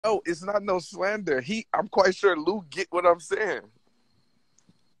No, it's not no slander. I'm quite sure Lou get what I'm saying.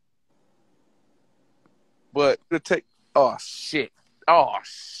 But to take, oh shit, oh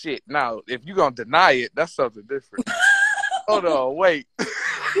shit. Now, if you gonna deny it, that's something different. Hold on, wait.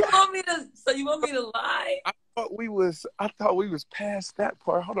 You want me to? So you want me to lie? I thought we was past that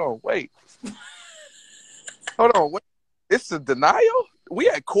part. Hold on, wait. Hold on, wait. It's a denial? We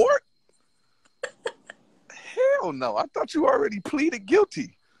at court? Hell no. I thought you already pleaded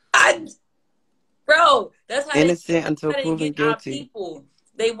guilty. Bro, that's how innocent until they proven get our guilty. people.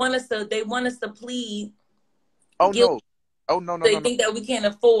 They want us to plead. Oh guilty. no. Oh no, no, They no, no. think that we can't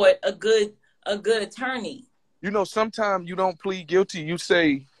afford a good attorney. You know, sometimes you don't plead guilty. You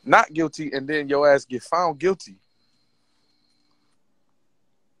say not guilty, and then your ass get found guilty.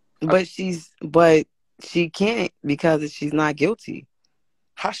 But she can't because she's not guilty.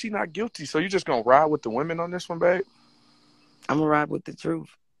 How's she not guilty? So you just gonna ride with the women on this one, babe? I'm gonna ride with the truth.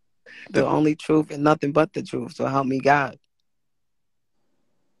 The only truth and nothing but the truth. So help me God.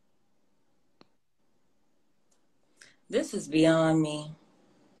 This is beyond me.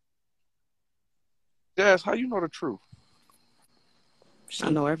 Jazz, how you know the truth? I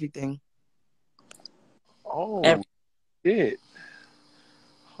know everything. Oh, shit.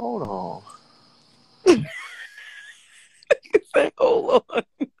 Hold on. Hold on.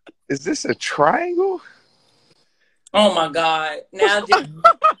 Is this a triangle? Oh my God! Now you're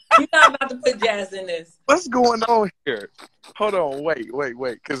not about to put Jazz in this. What's going on here? Hold on, wait.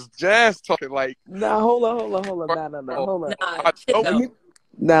 Because Jazz talking like... Nah, hold on. No, hold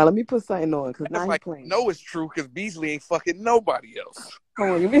on. Let me put something on because now he's like, playing. no, it's true because Beasley ain't fucking nobody else. Hold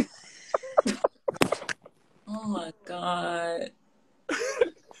on, give me... Oh my God.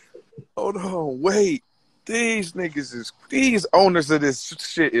 Hold on, wait. These owners of this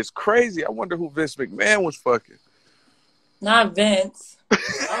shit is crazy. I wonder who Vince McMahon was fucking. Not Vince.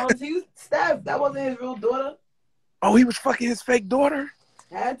 Steph, that wasn't his real daughter. Oh, he was fucking his fake daughter?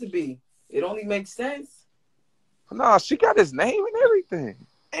 Had to be. It only makes sense. No, she got his name and everything.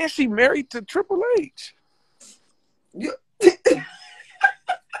 And she married to Triple H.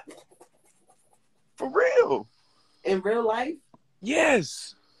 For real. In real life?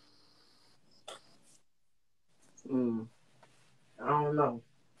 Yes. I don't know.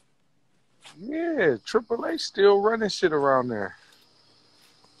 Yeah, Triple H still running shit around there.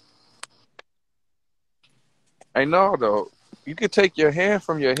 I know, though. You could take your hand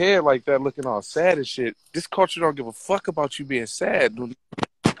from your head like that looking all sad and shit. This culture don't give a fuck about you being sad.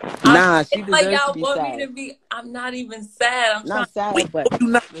 Nah, she deserves like y'all to be want sad. Me to be. I'm not even sad. I'm not trying. Sad, but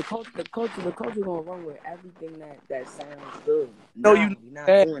the culture gonna run with everything that sounds good. No, you're not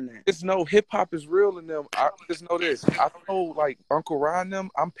doing that. Just know hip hop is real in them. I just know this. I told like Uncle Ron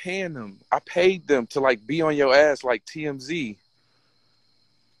them, I'm paying them. I paid them to like be on your ass like TMZ.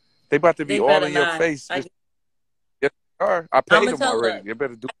 They about to be all in your face. Yes, they are. I paid them already. You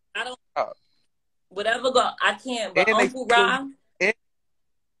better do. I don't. Whatever go. I can't. But and Uncle Ron.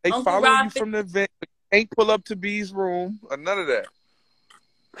 They follow you from the event. You can't pull up to B's room or none of that.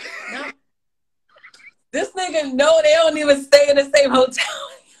 No. This nigga know they don't even stay in the same hotel.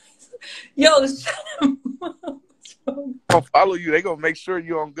 Yo, shut him up. Gonna follow you. They gonna make sure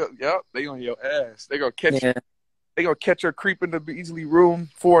you on good. Yep, they on your ass. They gonna catch you. They gonna catch her creeping the Beasley room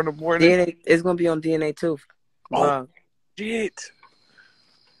 4 in the morning. DNA, it's gonna be on DNA too. Wow. Oh shit.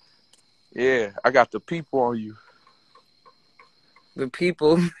 Yeah, I got the people on you. The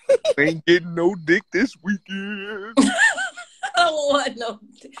people ain't getting no dick this weekend. I don't want no.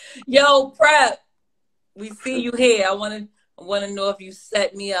 Yo, Prep. We see you here. I want to know if you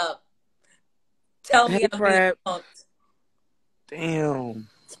set me up. Tell me I'm being punked. Damn.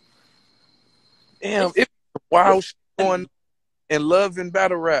 It's wild shit going in love and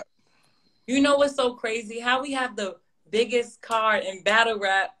battle rap. You know what's so crazy? How we have the biggest card in battle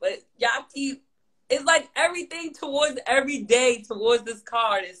rap, but y'all keep. It's like everything every day towards this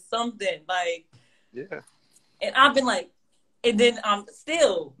card is something like. Yeah. And I've been like, and then I'm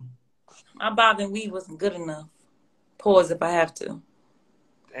still. My bob and weave wasn't good enough. Pause if I have to.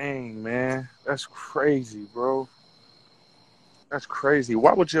 Dang, man, that's crazy, bro. That's crazy.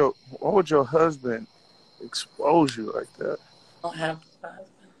 Why would your husband expose you like that? I don't have a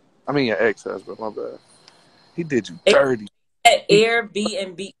husband. I mean, your ex-husband. My bad. He did you dirty. At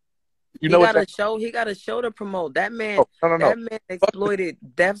Airbnb. You know he got a show to promote. That man, That man exploited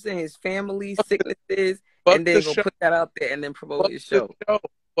deaths in his family, sicknesses, and then go put that out there and then promote his show.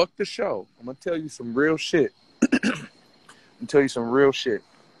 Fuck the show. I'm gonna tell you some real shit.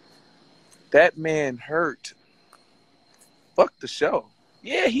 That man hurt. Fuck the show.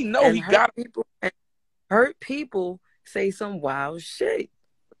 Yeah, he know he got people. Hurt people say some wild shit.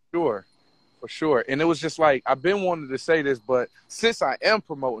 sure. For sure. And it was just like, I've been wanting to say this, but since I am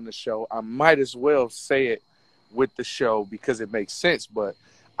promoting the show, I might as well say it with the show because it makes sense. But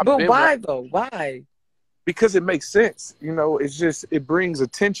why though? Why? Because it makes sense. You know, it's just, it brings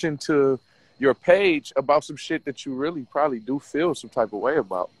attention to your page about some shit that you really probably do feel some type of way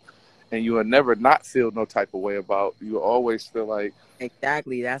about. And you will never not feel no type of way about. You will always feel like.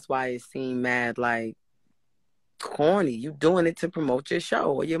 Exactly. That's why it seemed mad like corny. You doing it to promote your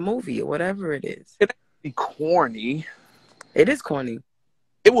show or your movie or whatever it is. It ain't be corny. It is corny.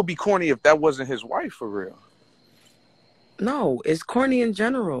 It would be corny if that wasn't his wife for real. No, it's corny in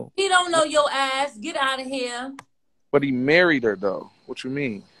general. He don't know your ass. Get out of here. But he married her though. What you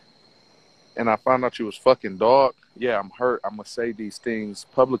mean? And I found out she was fucking dog. Yeah, I'm hurt. I'm gonna say these things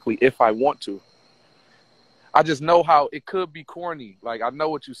publicly if I want to. I just know how it could be corny. Like, I know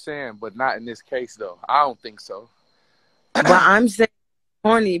what you're saying, but not in this case, though. I don't think so. But I'm saying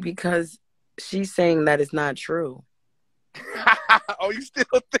corny because she's saying that it's not true. Oh, you still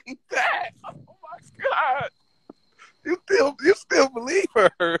think that? Oh, my God. You still believe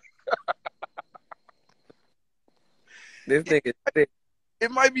her. This nigga sick.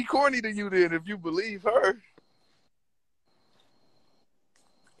 It might be corny to you then if you believe her.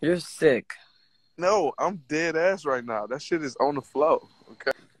 You're sick. No, I'm dead ass right now. That shit is on the flow.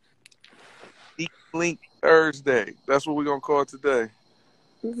 Okay. Sneaky Link Thursday. That's what we're gonna call it today.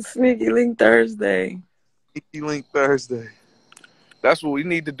 Sneaky Link Thursday. Sneaky Link Thursday. That's what we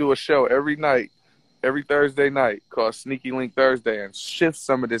need to do, a show every night, every Thursday night called Sneaky Link Thursday, and shift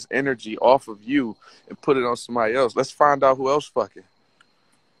some of this energy off of you and put it on somebody else. Let's find out who else fucking.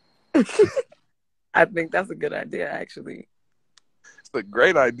 I think that's a good idea, actually. It's a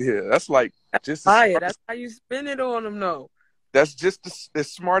great idea. That's like just fire. That's how you spin it on them, though. That's just as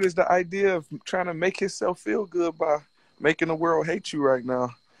smart as the idea of trying to make yourself feel good by making the world hate you right now.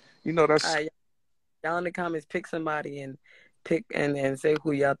 You know, that's... Right, y'all in the comments, pick somebody and pick and say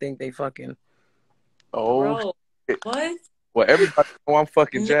who y'all think they fucking. Oh, bro, what? Well, everybody know I'm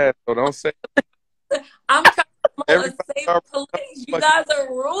fucking Jazz, so don't say. I'm trying to promote a safe place. You guys are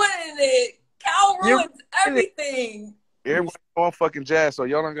ruining it. Cal ruins everything. Everybody know I'm fucking Jazz, so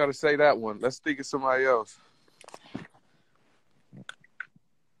y'all don't got to say that one. Let's think of somebody else.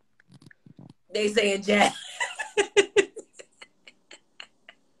 They saying Jazz.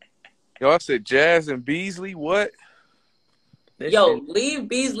 Y'all said Jazz and Beasley. What? Yo, leave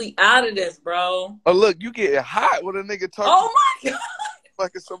Beasley out of this, bro. Oh, look, you getting hot when a nigga talking. Oh, my God.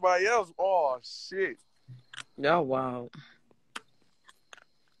 Fucking somebody else. Oh, shit. Y'all wow.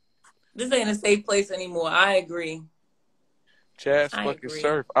 This ain't a safe place anymore. I agree. Jazz fucking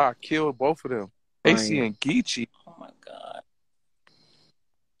Surf. I killed both of them. AC and Geechee. Oh, my God.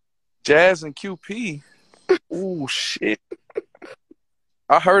 Jazz and QP. Ooh, shit.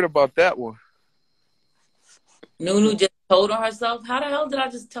 I heard about that one. Nunu just told on herself. How the hell did I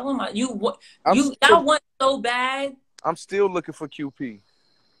just tell him? Y'all want so bad. I'm still looking for QP.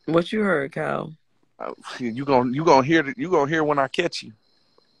 What you heard, Cal? You gonna hear when I catch you.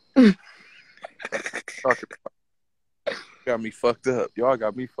 Got me fucked up. Y'all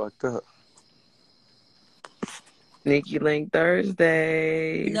got me fucked up. Sneaky Link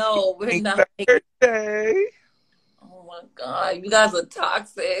Thursday. No, we're not. Thursday. Oh my God, you guys are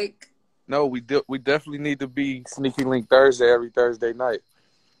toxic. No, we definitely need to be Sneaky Link Thursday every Thursday night.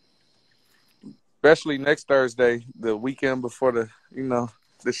 Especially next Thursday, the weekend before the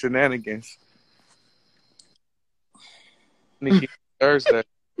shenanigans. Sneaky Thursday.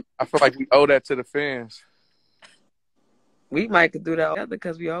 I feel like we owe that to the fans. We might could do that together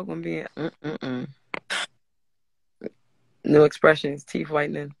because we all gonna be in new expressions, teeth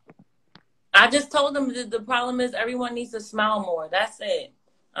whitening. I just told them that the problem is everyone needs to smile more. That's it.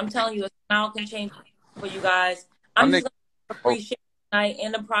 I'm telling you, a smile can change for you guys. I'm just going to appreciate tonight,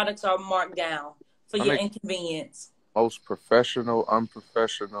 and the products are marked down for your inconvenience. Most professional,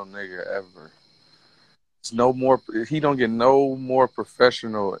 unprofessional nigga ever. It's no more. He don't get no more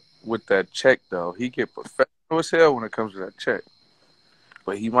professional with that check though. He get professional as hell when it comes to that check.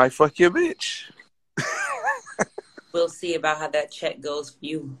 But he might fuck your bitch. We'll see about how that check goes for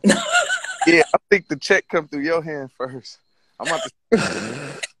you. Yeah, I think the check come through your hand first. I'm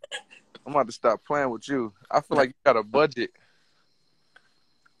about to stop playing with you. I feel like you got a budget.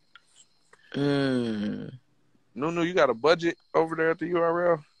 Nunu, you got a budget over there at the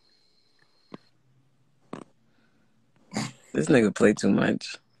URL? This nigga play too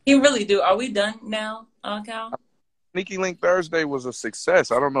much. You really do. Are we done now, Cal? Sneaky Link Thursday was a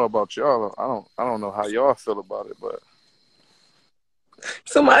success. I don't know about y'all. I don't know how y'all feel about it, but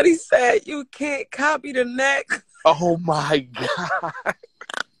somebody said you can't copy the neck. Oh my God.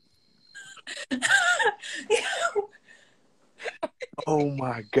 Oh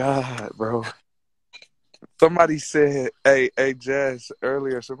my God, bro. Somebody said, hey, Jazz,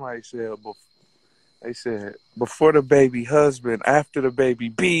 earlier, somebody said, they said, before the baby, husband, after the baby,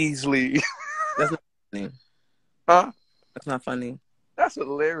 Beasley. That's not funny. Huh? That's not funny. That's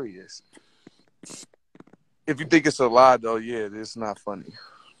hilarious. If you think it's a lie, though, yeah, it's not funny.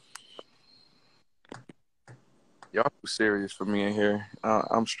 Y'all too serious for me in here.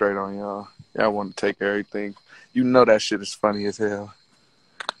 I'm straight on y'all. Y'all want to take everything. You know that shit is funny as hell.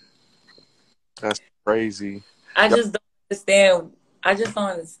 That's crazy. I just don't understand. I just don't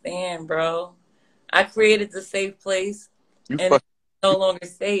understand, bro. I created the safe place, and it's no longer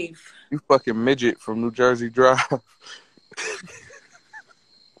safe. You fucking midget from New Jersey Drive.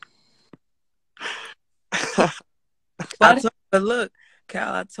 But look,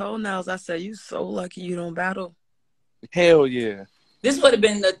 Cal, I told Niles, I said, you so lucky you don't battle. Hell yeah. This would have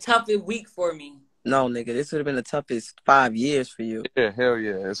been the toughest week for me. No, nigga, this would have been the toughest 5 years for you. Yeah, hell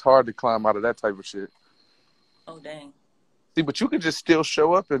yeah. It's hard to climb out of that type of shit. Oh, dang. See, but you could just still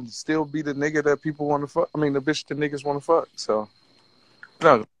show up and still be the nigga that people want to fuck. I mean, the bitch that niggas want to fuck. So, it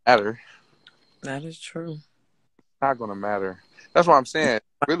doesn't matter. That is true. It's not going to matter. That's what I'm saying.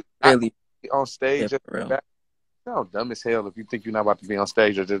 Really on stage. Yeah, for real. You sound dumb as hell if you think you're not about to be on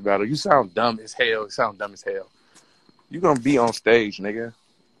stage at this battle. You sound dumb as hell. You sound dumb as hell. You're going to be on stage, nigga.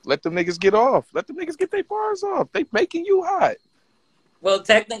 Let them niggas get off. Let them niggas get their bars off. They making you hot. Well,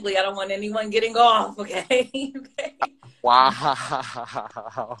 technically, I don't want anyone getting off, okay? Okay. Wow.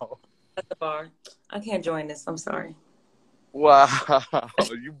 That's the bar. I can't join this. I'm sorry. Wow.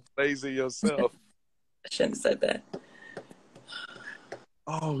 You blazing yourself. I shouldn't have said that.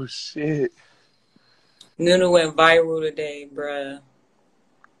 Oh, shit. Nunu went viral today, bruh.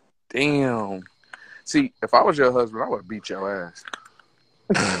 Damn. See, if I was your husband, I would have beat your ass.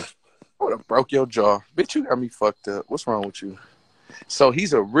 I would have broke your jaw. Bitch, you got me fucked up. What's wrong with you? So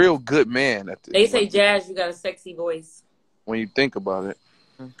he's a real good man. They say, Jazz, you got a sexy voice. When you think about it.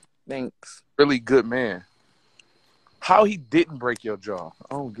 Thanks. Really good man. How he didn't break your jaw?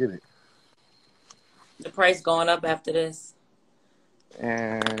 I don't get it. The price going up after this.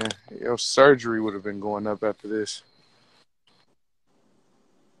 And your surgery would have been going up after this.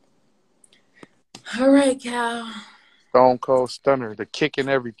 All right, Cal. Stone Cold Stunner, the kick and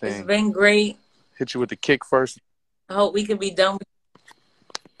everything. It's been great. Hit you with the kick first. I hope we can be done with.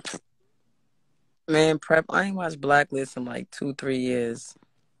 Man, Prep, I ain't watched Blacklist in like 2-3 years.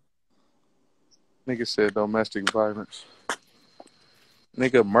 Nigga said domestic violence.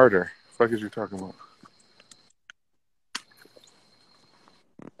 Nigga, murder. Fuck is you talking about?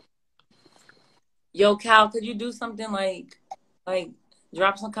 Yo, Cal, could you do something like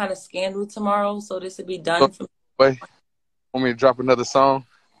drop some kind of scandal tomorrow so this would be done? Wait, want me to drop another song?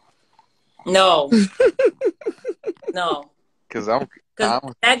 No. No. Because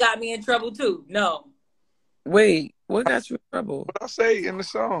that got me in trouble too. No. Wait, what got you in trouble? What I say in the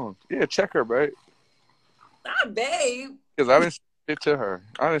song? Yeah, check her, babe. Not babe. Because I didn't say shit to her.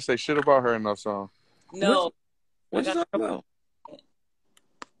 I didn't say shit about her in no song. No. What you talking about?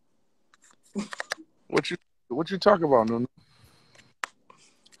 What you talking about, Nunu?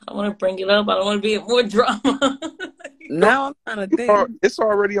 I want to bring it up. I don't want to be in more drama. Now I'm trying to think. It's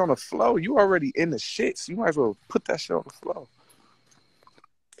already on the flow. You already in the shits. You might as well put that shit on the flow.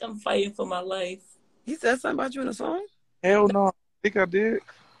 I'm fighting for my life. He said something about you in a song? Hell no. I think I did.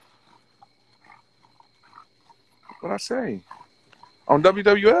 What'd I say? On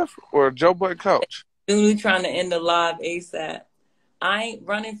WWF or Joe Budden Couch? Nunu trying to end the live ASAP. I ain't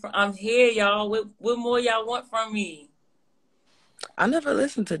running from. I'm here, y'all. What more y'all want from me? I never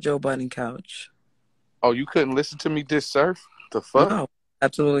listened to Joe Budden Couch. Oh, you couldn't listen to me diss surf? The fuck? No,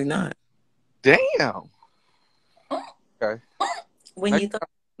 absolutely not. Damn. Okay.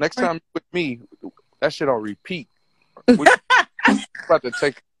 Next time you with me, that shit on repeat. I'm about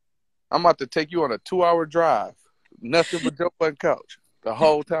to take you on a 2-hour drive. Nothing but Joe Budden Couch the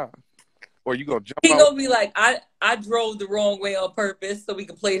whole time. Or you gonna jump He out? gonna be like, I drove the wrong way on purpose so we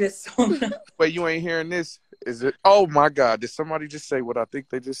can play this song. Wait, you ain't hearing this? Is it? Oh my God! Did somebody just say what I think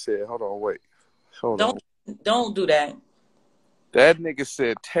they just said? Hold on, wait. Hold on. Don't do that. That nigga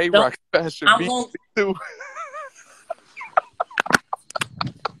said Tay Rock Fashion Beasley too.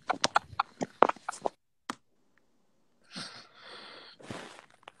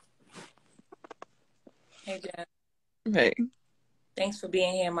 Hey, Jen. Hey. Thanks for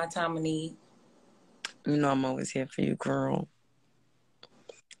being here in my time of need. You know I'm always here for you, girl.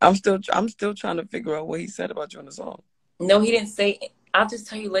 I'm still trying to figure out what he said about you in the song. No, he didn't say. I'll just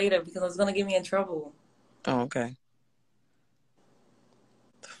tell you later because it's gonna get me in trouble. Oh, okay.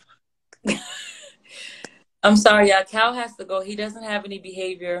 I'm sorry, y'all. Cal has to go. He doesn't have any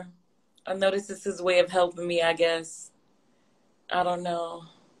behavior. I know this is his way of helping me, I guess. I don't know.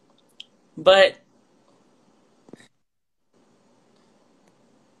 But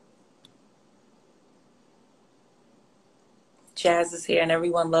Jazz is here and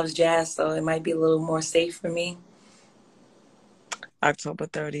everyone loves Jazz, so it might be a little more safe for me. October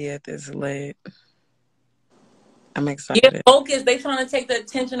 30th is lit. I'm excited. Get focused. They trying to take the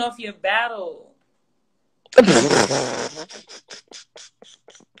attention off your battle.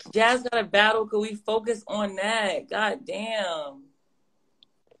 Jazz got a battle. Could we focus on that? God damn.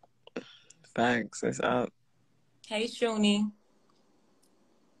 Thanks. It's up. Hey, Shooney.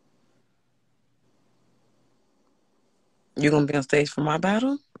 You gonna be on stage for my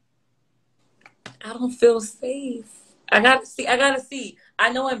battle? I don't feel safe. I gotta see.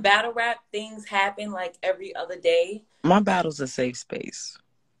 I know in battle rap things happen like every other day. My battle's a safe space.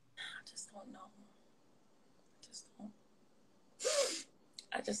 I just don't know.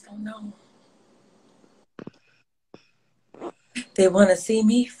 I just don't know. They wanna see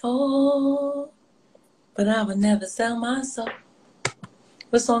me fall, but I would never sell my soul.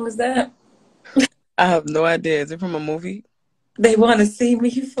 What song is that? I have no idea. Is it from a movie? They wanna see me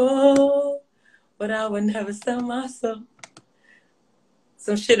fall, but I would never sell my soul.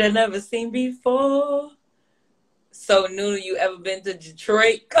 Some shit I never seen before. So new. You ever been to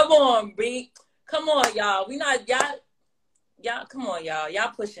Detroit? Come on, B. Come on, y'all. We not y'all. Come on, y'all.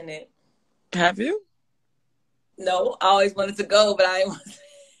 Y'all pushing it. Have you? No, I always wanted to go, but I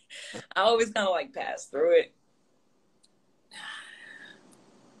always kind of like pass through it.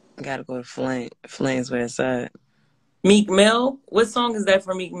 Gotta go to Flames where it's at. Meek Mill? What song is that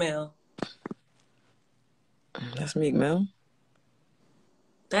for Meek Mill? That's Meek Mill.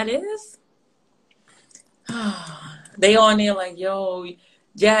 That is? They on there like, yo,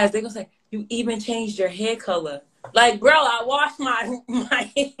 Jazz, they gonna say, you even changed your hair color. Like, bro, I washed my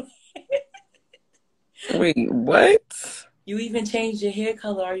Wait, what? You even changed your hair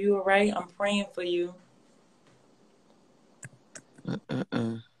color. Are you all right? I'm praying for you.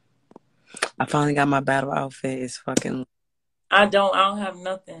 I finally got my battle outfit. It's fucking... I don't have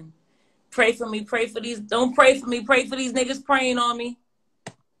nothing. Pray for me. Pray for these. Don't pray for me. Pray for these niggas praying on me.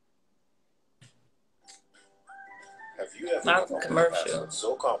 Have you ever Not commercial.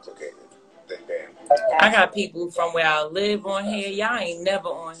 So complicated, then bam. I got people from where I live on here. Y'all ain't never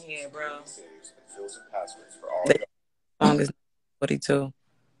on here, bro. The song is 42.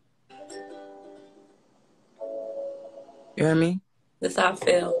 You hear me? That's how I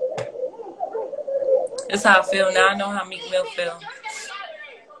feel. That's how I feel. Now I know how Meek Mill feel.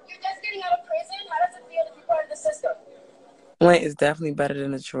 You're just getting out of prison. How does it feel to be part of the system? Flint is definitely better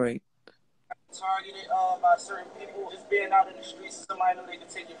than Detroit. Targeted by certain people, just being out in the streets, somebody know they can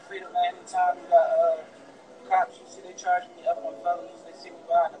take your freedom at any time. You got cops, you see they charging me F1 felonies, they see me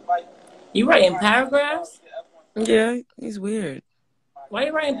behind the bike. You writing paragraphs? Yeah, he's weird. Why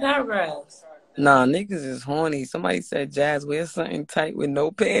you writing paragraphs? Nah, niggas is horny. Somebody said Jazz wear something tight with no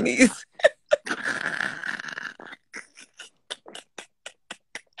panties.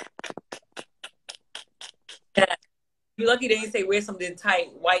 You lucky they didn't say wear something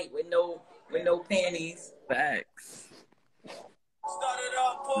tight, white with no panties. Facts.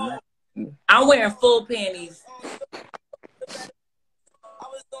 I'm wearing full panties. I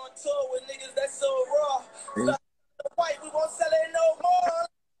was on tour with niggas that's so raw. White, we won't sell it no more.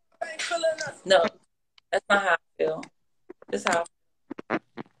 Ain't feeling us. No, that's not how I feel. That's how I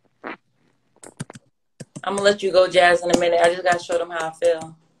feel. I'm gonna let you go, Jazz, in a minute. I just gotta show them how I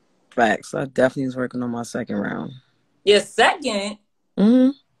feel. Facts. I definitely was working on my second round. Your second? Mm-hmm.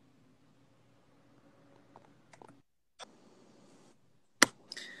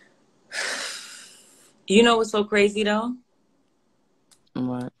 You know what's so crazy though?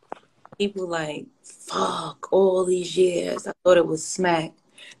 What? People like, fuck, all these years. I thought it was Smack.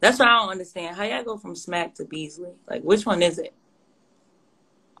 That's what I don't understand. How y'all go from Smack to Beasley? Like, which one is it?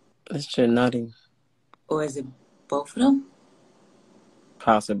 This shit nutty. Or is it both of them?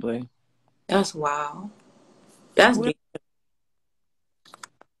 Possibly. That's wild. That's big.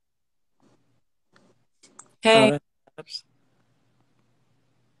 Hey,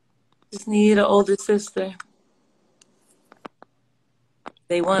 just need an older sister.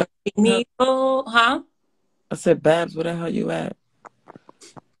 They want to see me, huh? I said, Babs, where the hell you at?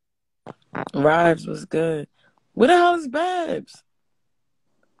 Rives was good. Where the hell is Babs?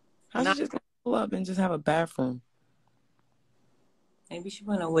 How's she just gonna pull up and just have a bathroom? Maybe she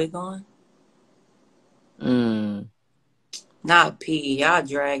put a wig on. Not P. Y'all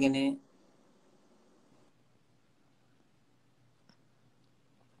dragging it.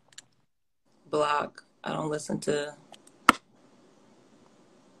 Block. I don't listen to.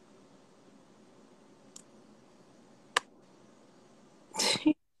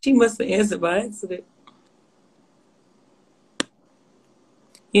 She must have answered by accident.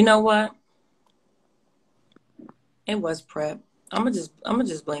 You know what? It was prep. I'm gonna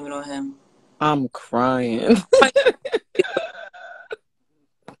just blame it on him. I'm crying.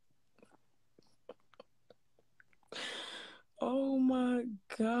 Oh my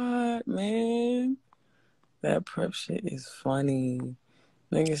God, man. That prep shit is funny.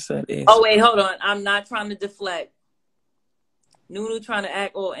 Nigga said it's... Oh, wait, hold on. I'm not trying to deflect. Nunu trying to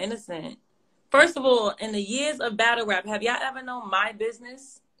act all innocent. First of all, in the years of battle rap, have y'all ever known my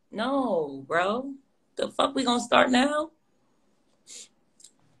business? No, bro. The fuck we gonna start now?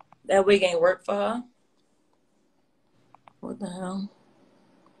 That wig ain't work for her. What the hell?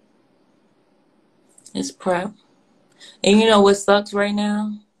 It's prep. And you know what sucks right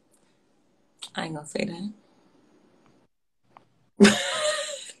now? I ain't gonna say that.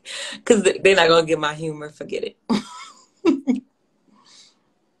 Because they're not gonna get my humor. Forget it.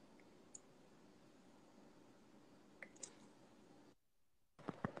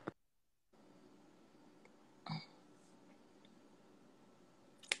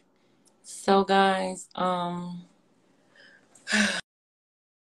 So guys, my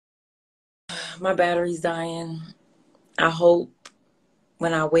battery's dying. I hope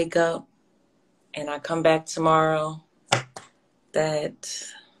when I wake up and I come back tomorrow that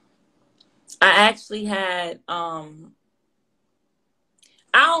I actually had I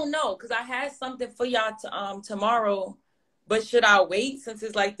don't know, because I had something for y'all to tomorrow, but should I wait since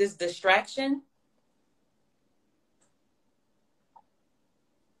it's like this distraction?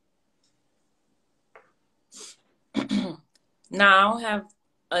 Now I don't have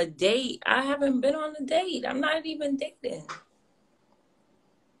a date. I haven't been on a date. I'm not even dating.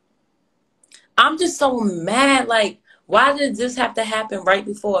 I'm just so mad. Like, why did this have to happen right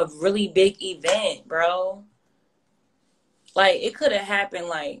before a really big event, bro? Like, it could have happened,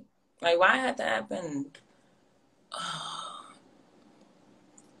 like why had to happen?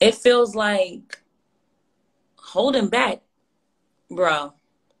 It feels like holding back, bro.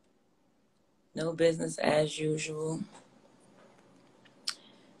 No business as usual.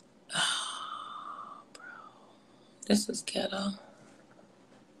 Oh, bro. This is ghetto.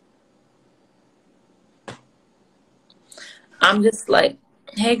 I'm just like,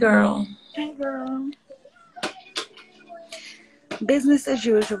 hey, girl. Hey, girl. Business as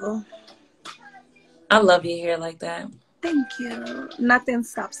usual. I love your hair like that. Thank you. Nothing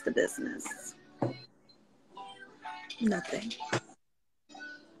stops the business. Nothing.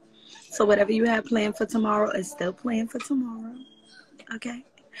 So whatever you have planned for tomorrow is still planned for tomorrow. Okay?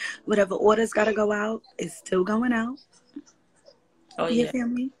 Whatever orders got to go out is still going out. Oh, you yeah. Feel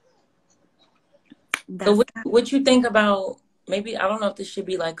me? So what you think about, maybe, I don't know if this should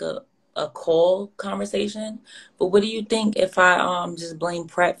be like a call conversation, but what do you think if I just blame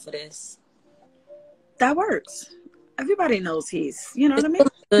Prep for this? That works. Everybody knows he's, you know what I mean?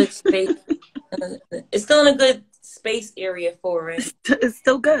 Good space. It's still in a good space area for it. It's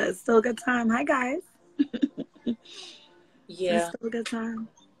still good. It's still a good time. Hi, guys. Yeah. It's still a good time.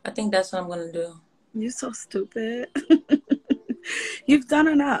 I think that's what I'm going to do. You're so stupid. You've done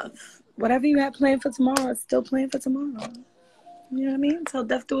enough. Whatever you have planned for tomorrow is still planned for tomorrow. You know what I mean? Till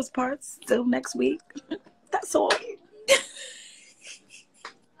death do his parts. Still next week. That's all.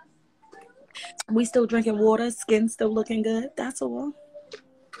 We still drinking water. Skin still looking good. That's all.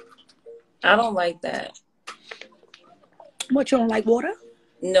 I don't like that. What, you don't like water?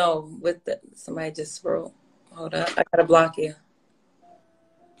 No, somebody just wrote. Hold up. I gotta block you.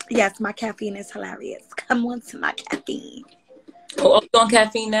 Yes, my caffeine is hilarious. Come on to my caffeine. Oh, you on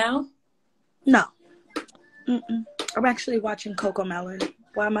caffeine now? No. Mm-mm. I'm actually watching Coco Melon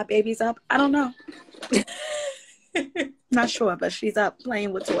while my baby's up. I don't know. Not sure, but she's up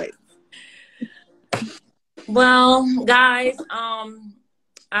playing with toys. Well, guys,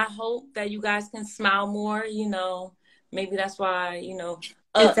 I hope that you guys can smile more, you know. Maybe that's why, you know.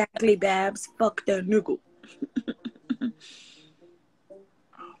 Exactly, Babs. Fuck the nigga.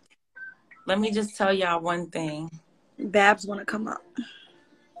 Let me just tell y'all one thing. Babs want to come up.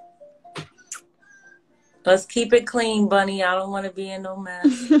 Let's keep it clean, Bunny. I don't want to be in no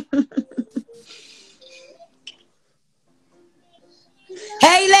mess.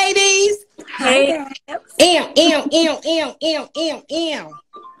 Hey, ladies. Hey. Hi.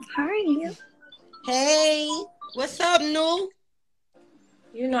 Hey, what's up, new?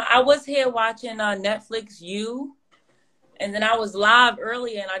 You know, I was here watching Netflix You, And then I was live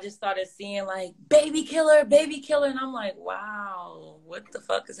earlier, and I just started seeing like baby killer, and I'm like, wow, what the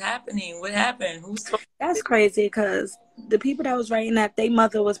fuck is happening? What happened? That's crazy because the people that was writing that, their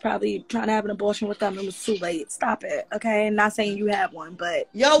mother was probably trying to have an abortion with them. It was too late. Stop it, okay? Not saying you have one, but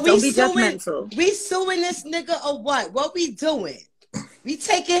don't be judgmental. We suing this nigga or what? What we doing? We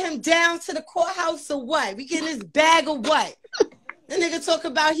taking him down to the courthouse or what? We getting his bag or what? The nigga talk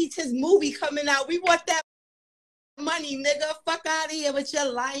about his movie coming out. We want that money, nigga. Fuck out of here with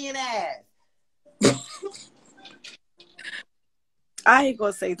your lying ass. I ain't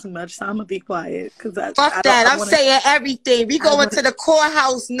gonna say too much, so I'm gonna be quiet. I'm saying everything. We going to the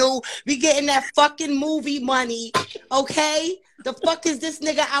courthouse, we getting that fucking movie money, okay? The fuck is this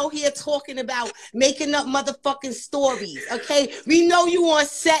nigga out here talking about making up motherfucking stories, okay? We know you on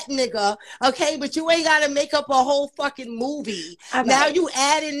set, nigga, okay? But you ain't gotta make up a whole fucking movie. Now you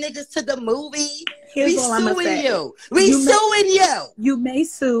adding niggas to the movie. We suing you. We suing you. You may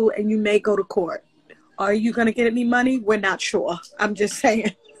sue and you may go to court. Are you gonna get any money? We're not sure. I'm just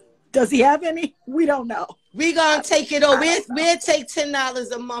saying. Does he have any? We don't know. We gonna take it over. We'll take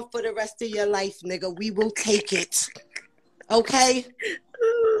 $10 a month for the rest of your life, nigga. We will take it. Okay?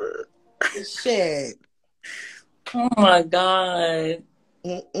 Shit. Oh my God.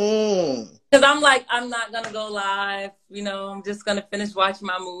 Because I'm like, I'm not gonna go live. You know, I'm just gonna finish watching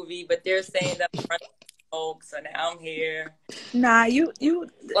my movie. But they're saying that I'm running smoke, so now I'm here. Nah, you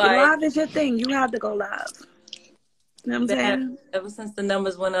live is your thing. You have to go live. You know what I'm saying? Ever since the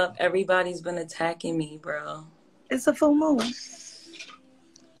numbers went up, everybody's been attacking me, bro. It's a full moon.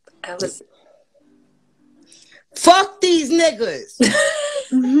 Fuck these niggas.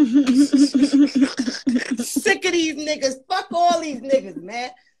 Sick of these niggas. Fuck all these niggas,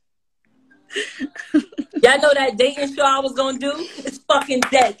 man. Y'all know that dating show I was gonna do? It's fucking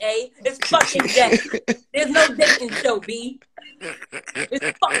dead, eh? It's fucking dead. There's no dating show, B.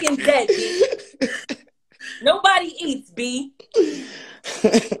 It's fucking dead, B. Nobody eats, B.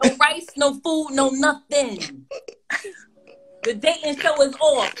 No rice, no food, no nothing. The dating show is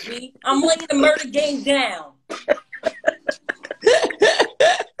off, B. I'm laying the murder game down.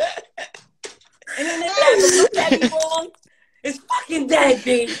 And then they look at me wrong. It's fucking dead,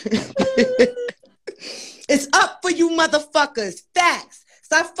 B. It's up for you motherfuckers. Facts.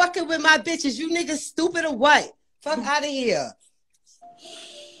 Stop fucking with my bitches. You niggas stupid or what? Fuck out of here.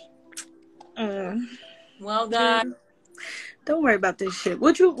 Well, God. Don't worry about this shit.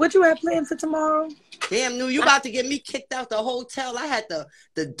 What you have planned for tomorrow? Damn, you about to get me kicked out the hotel. I had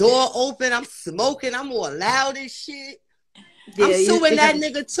the door open. I'm smoking. I'm all loud and shit. Yeah, I'm suing that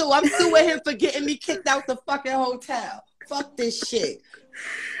nigga too. I'm suing him for getting me kicked out the fucking hotel. Fuck this shit.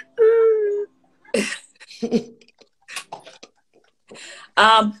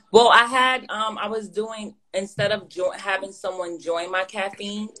 Well, I was doing, instead of having someone join my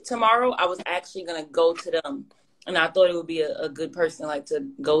caffeine tomorrow, I was actually gonna go to them, and I thought it would be a good person like to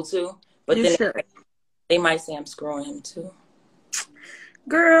go to, but then they might say I'm screwing him too.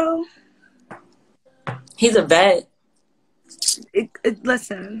 Girl, he's a vet.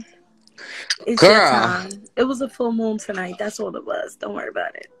 Listen, it's your time. It was a full moon tonight. That's all it was. Don't worry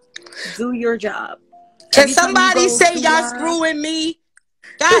about it. Do your job. Can somebody say y'all screwing me?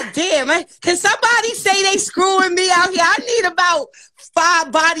 God damn it. Can somebody say they screwing me out here? I need about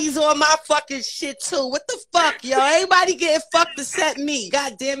 5 bodies on my fucking shit too. What the fuck, yo? Everybody getting fucked except me.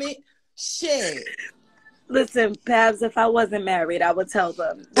 God damn it. Shit. Listen, Pabs, if I wasn't married, I would tell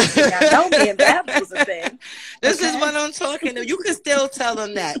them. I know me and Pabs was a thing. This is what I'm talking to. You can still tell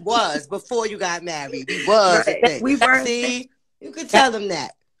them that was before you got married. We was a thing. We were. See? You could tell them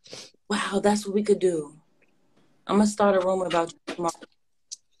that. Wow, that's what we could do. I'm gonna start a rumor about you tomorrow.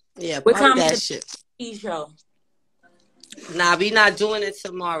 Yeah, what time that shit? Show. Nah, we not doing it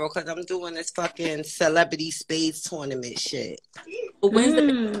tomorrow because I'm doing this fucking celebrity spades tournament shit. But when's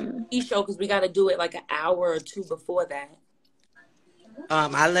the show? Because we got to do it like an hour or 2 before that.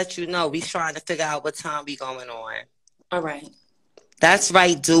 I'll let you know. We trying to figure out what time we going on. All right. That's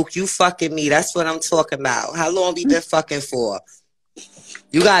right, Duke. You fucking me. That's what I'm talking about. How long we been fucking for?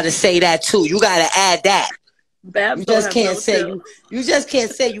 You got to say that too. You got to add that. You just can't say you just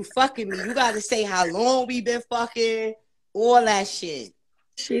can't say you fucking me. You got to say how long we been fucking. All that shit.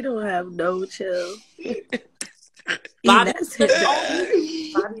 She don't have no chill. Bobby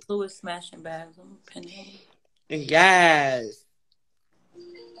Lewis smashing bags. I'm pinning. Yes.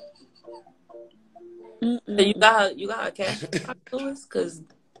 So you got her cash, Bobby Lewis, because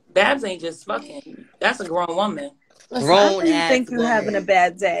Babs ain't just fucking. That's a grown woman. Listen, I didn't think you're having a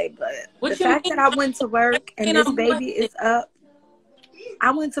bad day, but the fact that I went to work and this baby is up.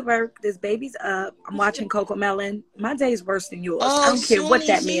 I went to work. This baby's up. I'm watching Coco Melon. My day's worse than yours. Oh, I don't care what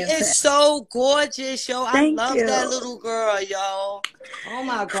that Shooney, man she said. is so gorgeous, yo. I Thank love you. that little girl, yo. Oh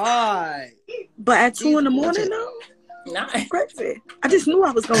my God. But at She's 2 in the gorgeous. morning, though, Nice. crazy. I just knew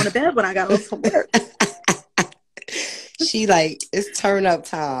I was going to bed when I got off from work. She like, it's turn up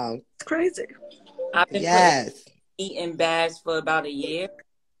time. It's crazy. I've been Yes. eating bags for about a year.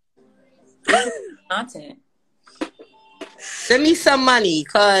 Content. Send me some money,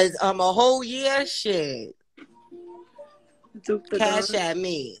 cause a whole year, shit. Duke the Cash God. at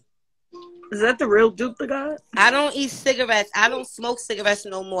me. Is that the real Duke the God? I don't eat cigarettes. I don't smoke cigarettes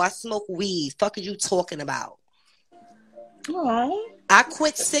no more. I smoke weed. Fuck are you talking about? Aww. I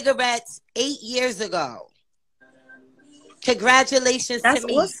quit cigarettes 8 years ago. Congratulations That's to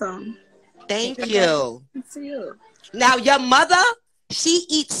me. awesome. Thank you. Good to you. Now, your mother, she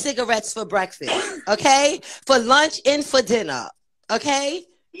eats cigarettes for breakfast, okay? For lunch and for dinner, okay?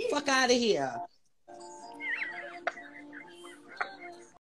 Fuck out of here.